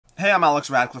Hey, I'm Alex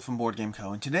Radcliffe from Board Game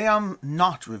Co., and today I'm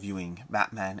not reviewing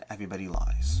Batman Everybody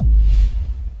Lies.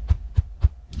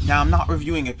 Now, I'm not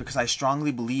reviewing it because I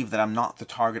strongly believe that I'm not the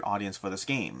target audience for this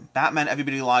game. Batman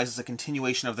Everybody Lies is a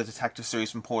continuation of the detective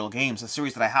series from Portal Games, a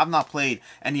series that I have not played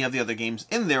any of the other games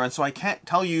in there, and so I can't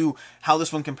tell you how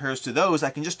this one compares to those.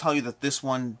 I can just tell you that this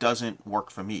one doesn't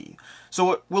work for me.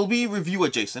 So it will be review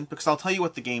adjacent, because I'll tell you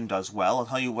what the game does well, I'll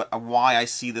tell you why I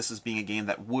see this as being a game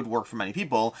that would work for many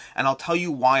people, and I'll tell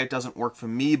you why it doesn't work for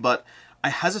me, but I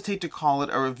hesitate to call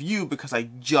it a review because I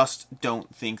just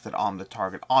don't think that I'm the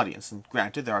target audience. And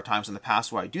granted, there are times in the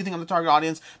past where I do think I'm the target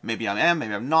audience. Maybe I am,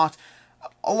 maybe I'm not.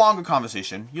 A longer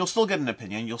conversation. You'll still get an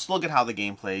opinion. You'll still get how the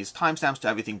game plays. Timestamps to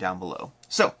everything down below.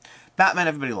 So, Batman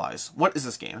Everybody Lies. What is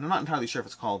this game? And I'm not entirely sure if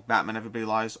it's called Batman Everybody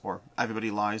Lies or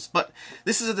Everybody Lies, but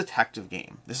this is a detective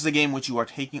game. This is a game in which you are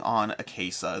taking on a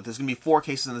case. There's going to be 4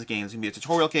 cases in this game. There's going to be a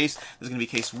tutorial case. There's going to be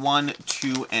case 1,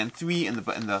 2, and 3 in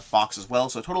the box as well.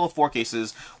 So a total of 4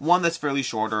 cases. One that's fairly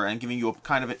shorter and giving you a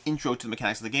kind of an intro to the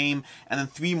mechanics of the game, and then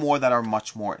 3 more that are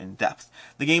much more in depth.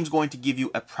 The game's going to give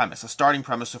you a premise, a starting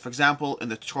premise. So for example, in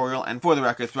the tutorial, and for the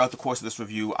record, throughout the course of this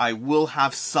review, I will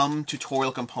have some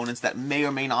tutorial components that may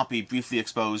or may not be briefly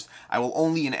exposed. I will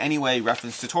only in any way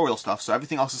reference tutorial stuff, so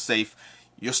everything else is safe.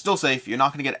 You're still safe. You're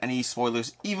not going to get any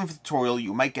spoilers. Even for the tutorial,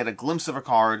 you might get a glimpse of a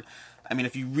card. I mean,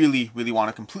 if you really, really want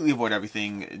to completely avoid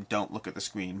everything, don't look at the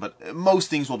screen, but most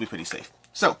things will be pretty safe.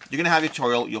 So, you're going to have your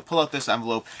tutorial, you'll pull out this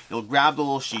envelope, you'll grab the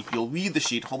little sheet, you'll read the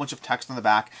sheet, a whole bunch of text on the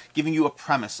back, giving you a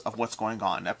premise of what's going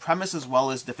on. A premise as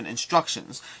well as different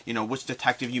instructions. You know, which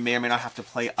detective you may or may not have to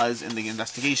play as in the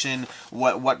investigation,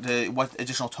 what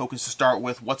additional tokens to start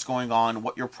with, what's going on,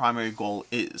 what your primary goal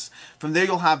is. From there,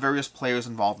 you'll have various players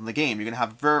involved in the game. You're going to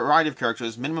have a variety of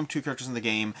characters, minimum 2 characters in the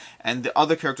game, and the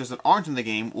other characters that aren't in the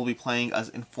game will be playing as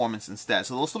informants instead.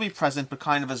 So they'll still be present, but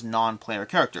kind of as non-player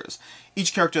characters.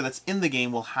 Each character that's in the game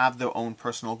will have their own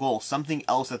personal goal, something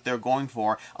else that they're going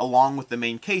for, along with the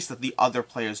main case that the other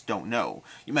players don't know.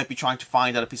 You might be trying to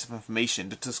find out a piece of information,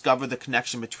 to discover the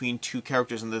connection between 2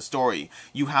 characters in the story.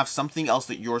 You have something else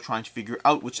that you're trying to figure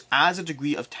out, which adds a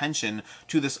degree of tension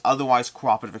to this otherwise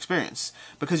cooperative experience.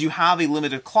 Because you have a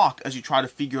limited clock as you try to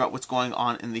figure out what's going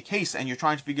on in the case, and you're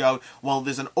trying to figure out, well,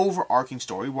 there's an overarching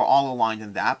story, we're all aligned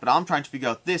in that, but I'm trying to figure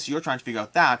out this, you're trying to figure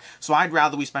out that, so I'd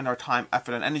rather we spend our time,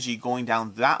 effort, and energy going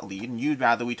down that lead, and you'd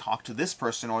rather we talk to this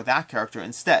person or that character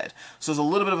instead. So there's a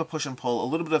little bit of a push and pull, a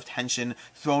little bit of tension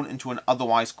thrown into an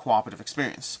otherwise cooperative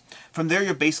experience. From there,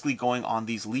 you're basically going on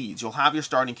these leads. You'll have your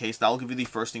starting case, that'll give you the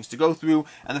first things to go through,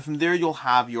 and then from there you'll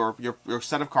have your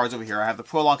set of cards over here. I have the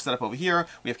prologue set up over here.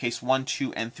 We have case 1,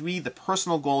 2, and 3, the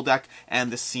personal goal deck,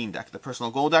 and the scene deck. The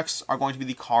personal goal decks are going to be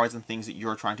the cards and things that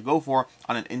you're trying to go for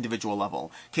on an individual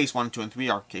level. Case 1, 2, and 3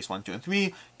 are case 1, 2, and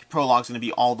 3. Prologue is going to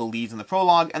be all the leads in the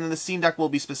prologue, and then the scene deck will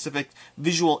be specific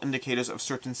visual indicators of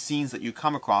certain scenes that you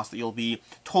come across that you'll be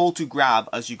told to grab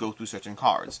as you go through certain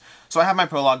cards. So I have my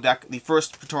prologue deck. The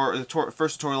first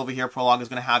tutorial over here, prologue, is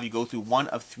going to have you go through one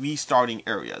of 3 starting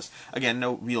areas. Again,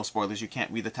 no real spoilers, you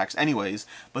can't read the text anyways,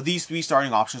 but these 3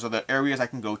 starting options are the areas I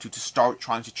can go to start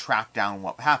trying to track down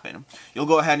what happened. You'll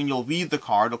go ahead and you'll read the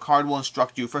card. The card will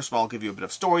instruct you, first of all, give you a bit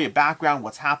of story, a background,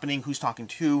 what's happening, who's talking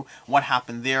to, what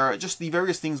happened there, just the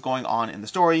various things going on in the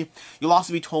story. You'll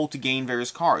also be told to gain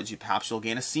various cards. Perhaps you'll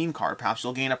gain a scene card, perhaps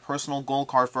you'll gain a personal goal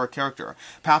card for a character,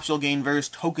 perhaps you'll gain various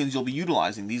tokens you'll be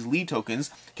utilizing. These lead tokens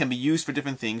can be used for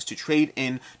different things, to trade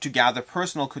in, to gather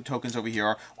personal tokens over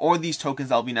here, or these tokens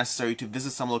that will be necessary to visit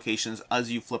some locations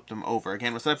as you flip them over.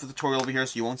 Again, we'll set up the tutorial over here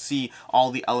so you won't see all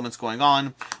the elements going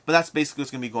on, but that's basically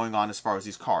what's going to be going on as far as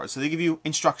these cards. So they give you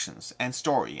instructions and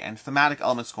story and thematic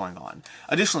elements going on.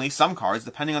 Additionally, some cards,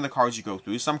 depending on the cards you go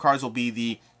through, some cards will be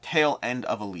the tail end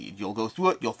of a lead. You'll go through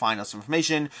it, you'll find out some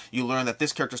information, you learn that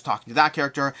this character is talking to that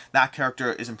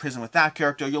character is in prison with that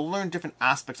character, you'll learn different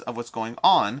aspects of what's going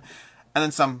on, and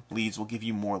then some leads will give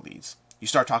you more leads. You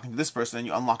start talking to this person and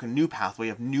you unlock a new pathway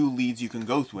of new leads you can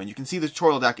go through. And you can see the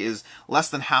tutorial deck is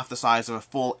less than half the size of a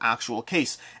full actual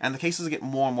case, and the cases get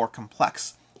more and more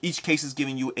complex. Each case is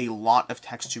giving you a lot of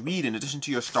text to read in addition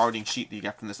to your starting sheet that you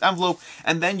get from this envelope.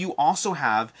 And then you also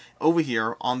have over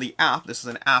here on the app, this is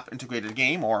an app integrated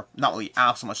game, or not really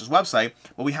app so much as website,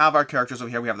 but we have our characters over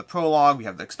here. We have the prologue, we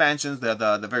have the expansions,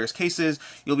 the various cases.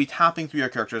 You'll be tapping through your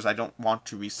characters. I don't want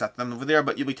to reset them over there,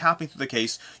 but you'll be tapping through the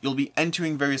case. You'll be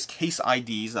entering various case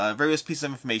IDs, various pieces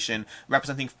of information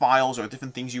representing files or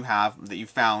different things you have that you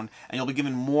found, and you'll be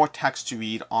given more text to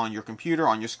read on your computer,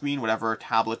 on your screen, whatever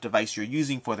tablet device you're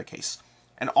using for the case.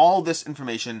 And all this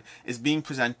information is being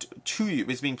presented to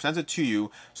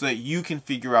you so that you can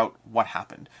figure out what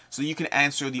happened. So you can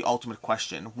answer the ultimate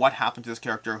question. What happened to this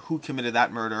character? Who committed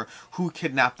that murder? Who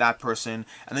kidnapped that person?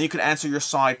 And then you can answer your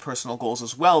side personal goals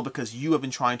as well, because you have been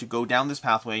trying to go down this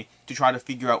pathway to try to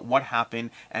figure out what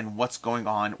happened and what's going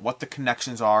on, what the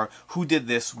connections are, who did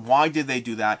this, why did they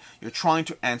do that. You're trying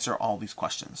to answer all these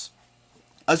questions.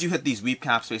 As you hit these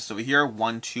recap spaces over here,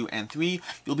 1, 2, and 3,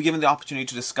 you'll be given the opportunity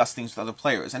to discuss things with other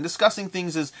players. And discussing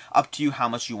things is up to you how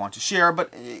much you want to share,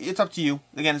 but it's up to you.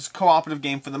 Again, it's a cooperative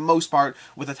game for the most part,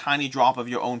 with a tiny drop of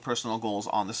your own personal goals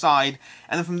on the side.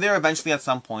 And then from there, eventually at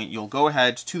some point, you'll go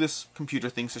ahead to this computer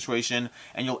thing situation,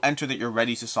 and you'll enter that you're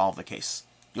ready to solve the case.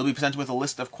 You'll be presented with a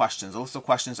list of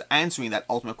questions answering that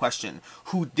ultimate question.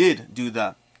 Who did do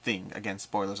the thing, again,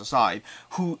 spoilers aside,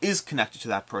 who is connected to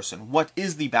that person, what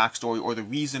is the backstory or the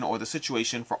reason or the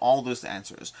situation for all those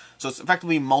answers. So it's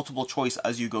effectively multiple choice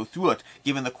as you go through it,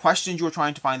 given the questions you are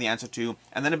trying to find the answer to,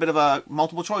 and then a bit of a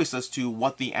multiple choice as to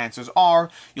what the answers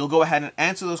are. You'll go ahead and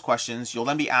answer those questions. You'll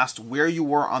then be asked where you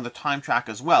were on the time track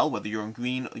as well, whether you're in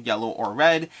green, yellow, or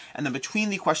red, and then between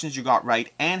the questions you got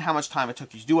right and how much time it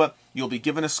took you to do it, you'll be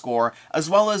given a score, as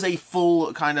well as a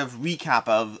full kind of recap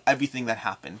of everything that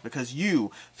happened, because you,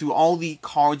 through all the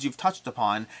cards you've touched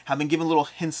upon, have been given little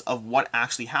hints of what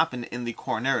actually happened in the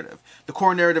core narrative. The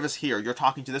core narrative is here. You're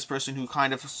talking to this person who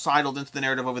kind of sidled into the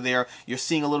narrative over there. You're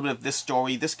seeing a little bit of this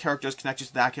story. This character is connected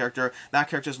to that character. That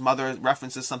character's mother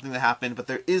references something that happened, but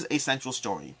there is a central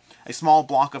story. A small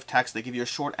block of text. They give you a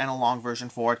short and a long version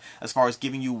for it, as far as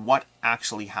giving you what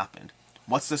actually happened.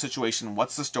 What's the situation?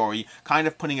 What's the story? Kind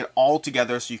of putting it all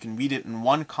together so you can read it in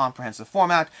one comprehensive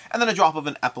format, and then a drop of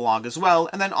an epilogue as well,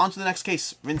 and then on to the next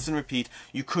case. Rinse and repeat.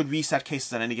 You could reset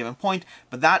cases at any given point,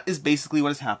 but that is basically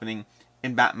what is happening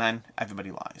in Batman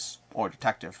Everybody Lies, or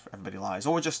Detective Everybody Lies,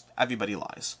 or just Everybody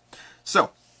Lies. So,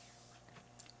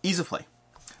 ease of play.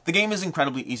 The game is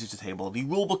incredibly easy to table. The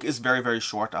rulebook is very, very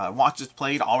short. Watch It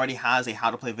Played already has a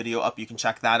how to play video up. You can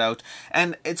check that out.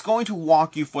 And it's going to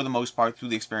walk you, for the most part, through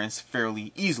the experience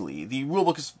fairly easily. The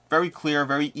rulebook is very clear,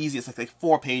 very easy. It's like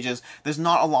 4 pages. There's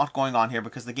not a lot going on here,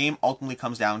 because the game ultimately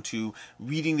comes down to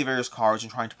reading the various cards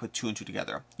and trying to put 2 and 2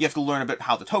 together. You have to learn a bit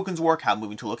how the tokens work, how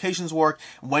moving to locations work,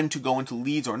 when to go into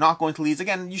leads or not go into leads.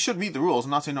 Again, you should read the rules.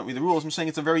 I'm not saying don't read the rules. I'm saying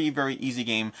it's a very, very easy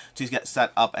game to get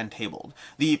set up and tabled.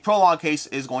 The prologue case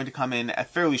is going to come in at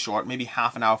fairly short, maybe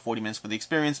half an hour, 40 minutes for the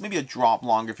experience, maybe a drop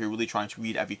longer if you're really trying to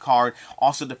read every card,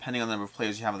 also depending on the number of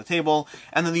players you have on the table.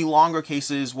 And then the longer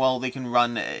cases, well, they can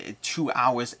run 2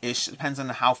 hours-ish. It depends on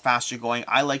how fast you're going.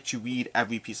 I like to read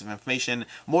every piece of information.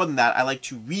 More than that, I like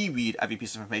to reread every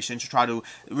piece of information to try to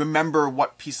remember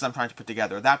what pieces I'm trying to put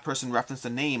together. That person referenced a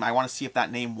name. I want to see if that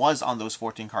name was on those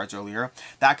 14 cards earlier.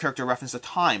 That character referenced a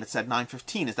time. It said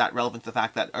 9:15. Is that relevant to the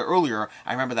fact that earlier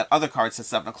I remember that other card said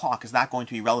 7 o'clock? Is that going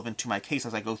to be relevant to my case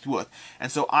as I go through it?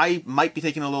 And so I might be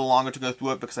taking a little longer to go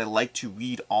through it, because I like to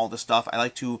read all the stuff. I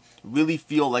like to really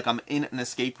feel like I'm in an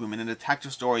escape room, in a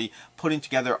detective story, putting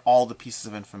together all the pieces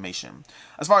of information.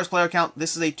 As far as player count,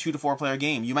 this is a 2 to 4 player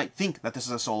game. You might think that this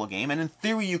is a solo game, and in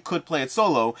theory you could play it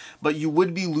solo, but you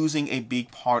would be losing a big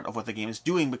part of what the game is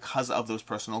doing because of those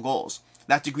personal goals.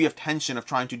 That degree of tension of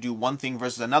trying to do one thing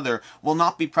versus another will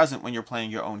not be present when you're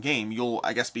playing your own game. You'll,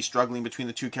 I guess, be struggling between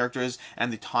the 2 characters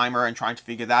and the timer and trying to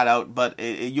figure that out, but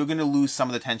you're going to lose some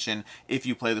of the tension if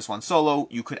you play this one solo.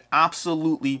 You could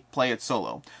absolutely play it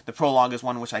solo. The prologue is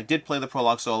one which I did play the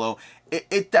prologue solo.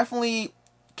 It definitely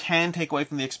can take away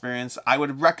from the experience. I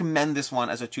would recommend this one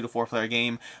as a 2 to 4 player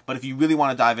game, but if you really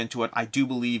want to dive into it, I do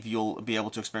believe you'll be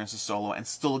able to experience this solo and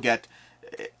still get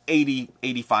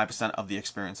 80-85% of the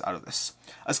experience out of this.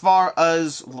 As far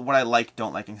as what I like,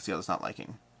 don't like, and can see others not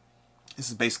liking, this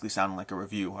is basically sounding like a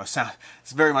review. It's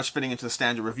very much fitting into the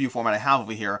standard review format I have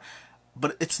over here,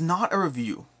 but it's not a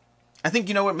review. I think,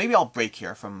 you know what, maybe I'll break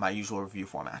here from my usual review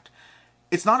format.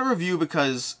 It's not a review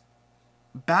because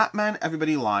Batman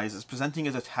Everybody Lies is presenting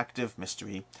a detective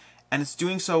mystery, and it's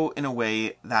doing so in a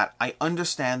way that I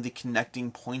understand the connecting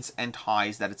points and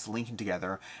ties that it's linking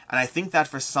together. And I think that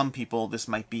for some people, this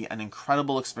might be an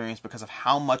incredible experience because of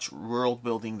how much world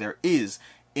building there is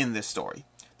in this story.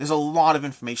 There's a lot of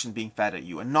information being fed at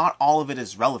you, and not all of it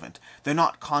is relevant. They're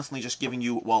not constantly just giving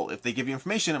you, well, if they give you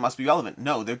information, it must be relevant.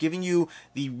 No, they're giving you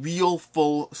the real,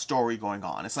 full story going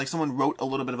on. It's like someone wrote a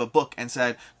little bit of a book and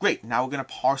said, great, now we're going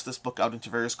to parse this book out into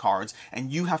various cards,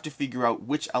 and you have to figure out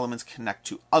which elements connect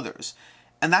to others.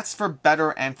 And that's for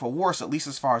better and for worse, at least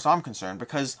as far as I'm concerned,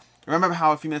 because remember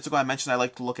how a few minutes ago I mentioned I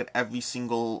like to look at every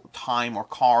single time or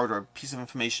card or piece of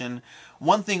information?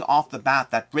 One thing off the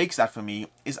bat that breaks that for me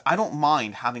is I don't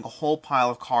mind having a whole pile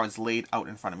of cards laid out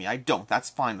in front of me. I don't. That's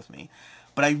fine with me.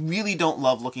 But I really don't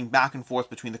love looking back and forth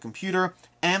between the computer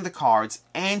and the cards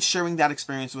and sharing that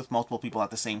experience with multiple people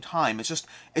at the same time.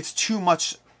 It's too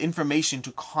much information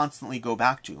to constantly go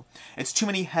back to. It's too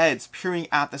many heads peering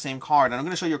at the same card. And I'm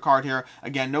going to show you a card here.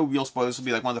 Again, no real spoilers. This will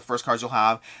be like one of the first cards you'll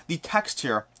have. The text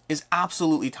here is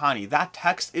absolutely tiny. That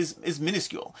text is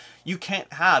minuscule. You can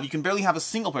barely have a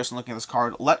single person looking at this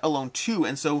card, let alone two.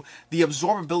 And so the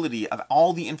absorbability of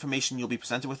all the information you'll be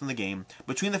presented with in the game,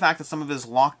 between the fact that some of it is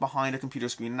locked behind a computer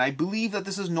screen, and I believe that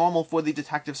this is normal for the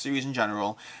detective series in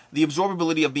general, the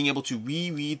absorbability of being able to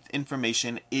reread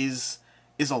information is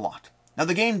a lot. Now,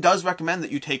 the game does recommend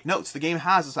that you take notes. The game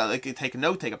has this, like, take a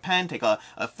note, take a pen, take a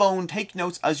phone, take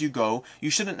notes as you go. You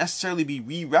shouldn't necessarily be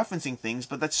re-referencing things,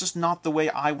 but that's just not the way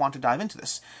I want to dive into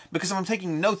this. Because if I'm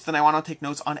taking notes, then I want to take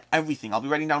notes on everything. I'll be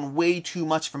writing down way too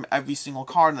much from every single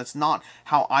card, and that's not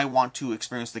how I want to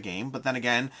experience the game. But then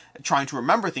again, trying to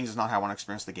remember things is not how I want to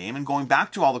experience the game, and going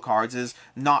back to all the cards is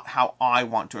not how I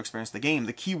want to experience the game.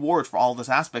 The key word for all of those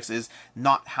aspects is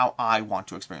not how I want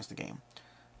to experience the game.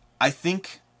 I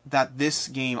think that this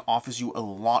game offers you a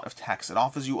lot of text. It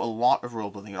offers you a lot of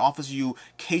world building. It offers you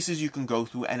cases you can go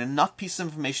through and enough pieces of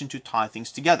information to tie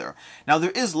things together. Now,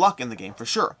 there is luck in the game, for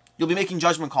sure. You'll be making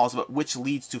judgment calls about which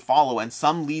leads to follow, and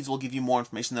some leads will give you more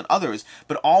information than others,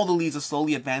 but all the leads are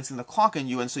slowly advancing the clock on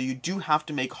you, and so you do have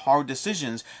to make hard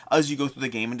decisions as you go through the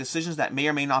game, and decisions that may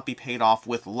or may not be paid off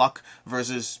with luck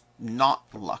versus not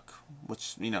luck,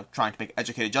 which, trying to make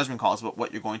educated judgment calls about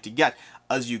what you're going to get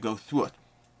as you go through it.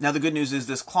 Now, the good news is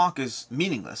this clock is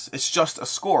meaningless. It's just a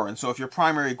score, and so if your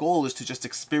primary goal is to just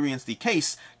experience the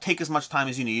case, take as much time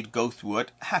as you need, go through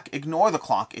it. Heck, ignore the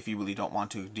clock if you really don't want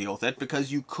to deal with it,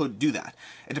 because you could do that.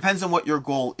 It depends on what your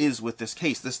goal is with this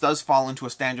case. This does fall into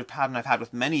a standard pattern I've had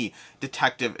with many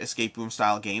detective escape room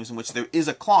style games in which there is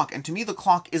a clock, and to me the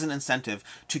clock is an incentive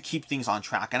to keep things on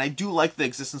track. And I do like the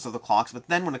existence of the clocks, but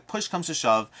then when a push comes to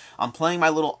shove, I'm playing my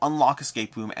little unlock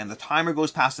escape room, and the timer goes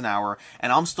past an hour,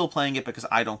 and I'm still playing it because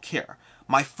I don't care.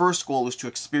 My first goal is to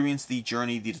experience the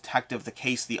journey, the detective, the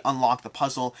case, the unlock, the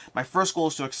puzzle. My first goal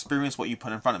is to experience what you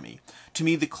put in front of me. To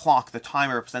me, the clock, the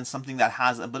timer, represents something that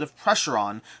has a bit of pressure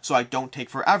on, so I don't take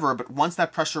forever, but once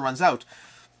that pressure runs out,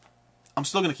 I'm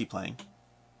still going to keep playing.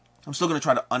 I'm still going to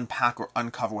try to unpack or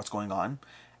uncover what's going on.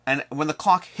 And when the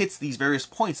clock hits these various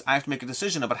points, I have to make a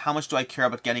decision about how much do I care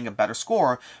about getting a better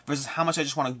score versus how much I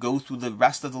just want to go through the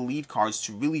rest of the lead cards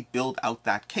to really build out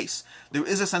that case. There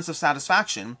is a sense of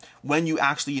satisfaction when you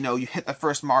actually, you hit the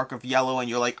first mark of yellow and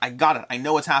you're like, I got it, I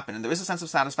know what's happened. And there is a sense of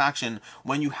satisfaction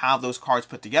when you have those cards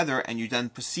put together and you then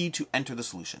proceed to enter the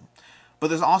solution. But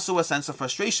there's also a sense of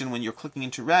frustration when you're clicking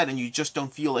into red and you just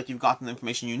don't feel like you've gotten the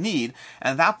information you need.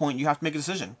 And at that point, you have to make a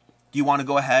decision. Do you want to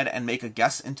go ahead and make a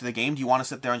guess into the game? Do you want to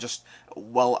sit there and just,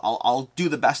 well, I'll do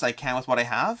the best I can with what I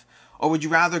have? Or would you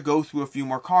rather go through a few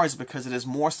more cards because it is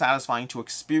more satisfying to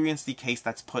experience the case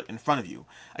that's put in front of you?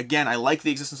 Again, I like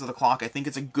the existence of the clock. I think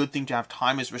it's a good thing to have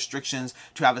time as restrictions,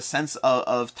 to have a sense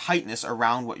of tightness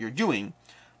around what you're doing.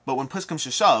 But when push comes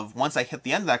to shove, once I hit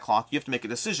the end of that clock, you have to make a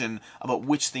decision about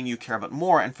which thing you care about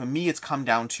more. And for me, it's come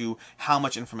down to how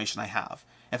much information I have.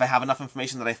 If I have enough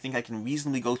information that I think I can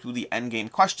reasonably go through the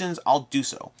endgame questions, I'll do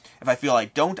so. If I feel I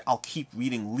don't, I'll keep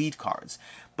reading lead cards.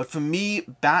 But for me,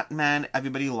 Batman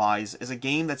Everybody Lies is a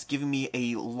game that's given me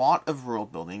a lot of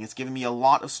world building. It's given me a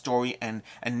lot of story and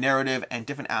narrative and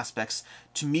different aspects.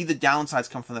 To me, the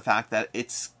downsides come from the fact that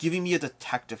it's giving me a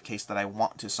detective case that I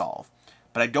want to solve.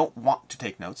 But I don't want to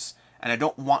take notes. And I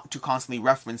don't want to constantly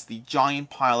reference the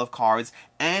giant pile of cards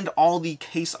and all the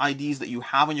case IDs that you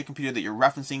have on your computer that you're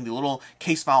referencing, the little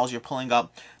case files you're pulling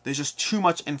up. There's just too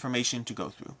much information to go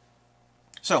through.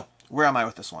 So, where am I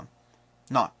with this one?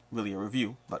 Not really a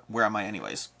review, but where am I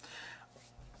anyways?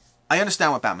 I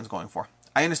understand what Batman's going for.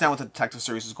 I understand what the detective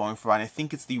series is going for, and I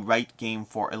think it's the right game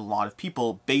for a lot of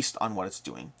people based on what it's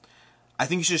doing. I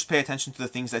think you should just pay attention to the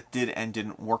things that did and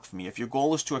didn't work for me. If your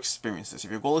goal is to experience this, if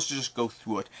your goal is to just go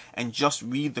through it and just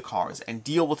read the cards and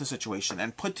deal with the situation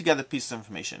and put together pieces of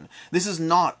information, this is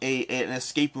not an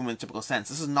escape room in a typical sense.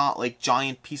 This is not like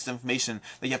giant pieces of information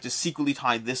that you have to secretly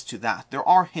tie this to that. There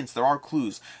are hints, there are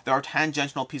clues, there are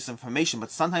tangential pieces of information,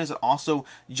 but sometimes it also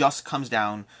just comes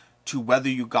down to whether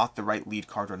you got the right lead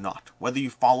card or not, whether you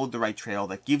followed the right trail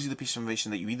that gives you the piece of information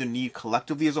that you either need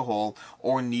collectively as a whole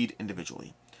or need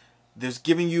individually. There's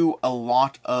giving you a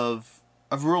lot of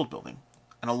world building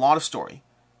and a lot of story,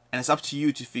 and it's up to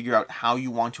you to figure out how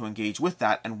you want to engage with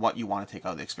that and what you want to take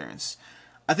out of the experience.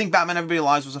 I think Batman Everybody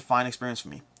Lies was a fine experience for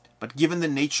me, but given the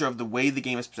nature of the way the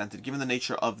game is presented, given the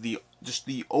nature of the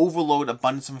overload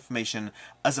abundance of information,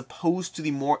 as opposed to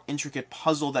the more intricate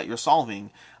puzzle that you're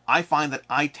solving, I find that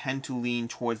I tend to lean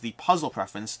towards the puzzle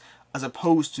preference as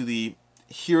opposed to the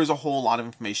here's a whole lot of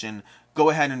information, go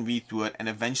ahead and read through it, and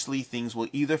eventually things will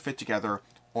either fit together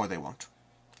or they won't.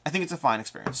 I think it's a fine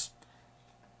experience.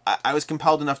 I was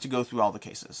compelled enough to go through all the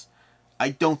cases. I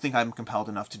don't think I'm compelled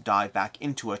enough to dive back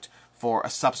into it for a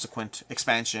subsequent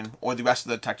expansion or the rest of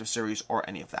the detective series or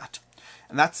any of that.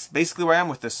 And that's basically where I am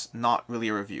with this. Not really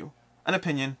a review. An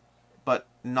opinion, but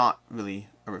not really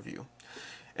a review.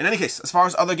 In any case, as far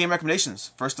as other game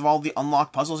recommendations, first of all, the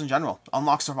unlock puzzles in general.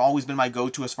 Unlocks have always been my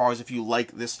go-to as far as if you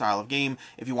like this style of game,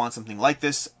 if you want something like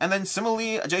this. And then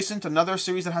similarly adjacent, another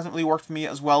series that hasn't really worked for me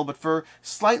as well, but for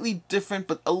slightly different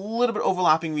but a little bit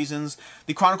overlapping reasons,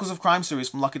 the Chronicles of Crime series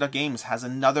from Lucky Duck Games has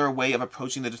another way of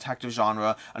approaching the detective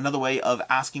genre, another way of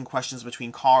asking questions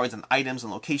between cards and items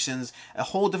and locations, a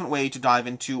whole different way to dive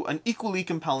into an equally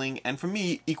compelling and, for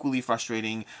me, equally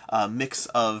frustrating mix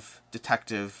of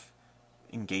detective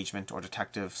engagement or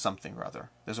detective something or other.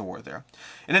 There's a word there.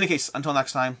 In any case, until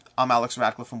next time, I'm Alex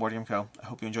Radcliffe from Board Game Co. I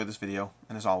hope you enjoyed this video,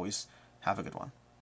 and as always, have a good one.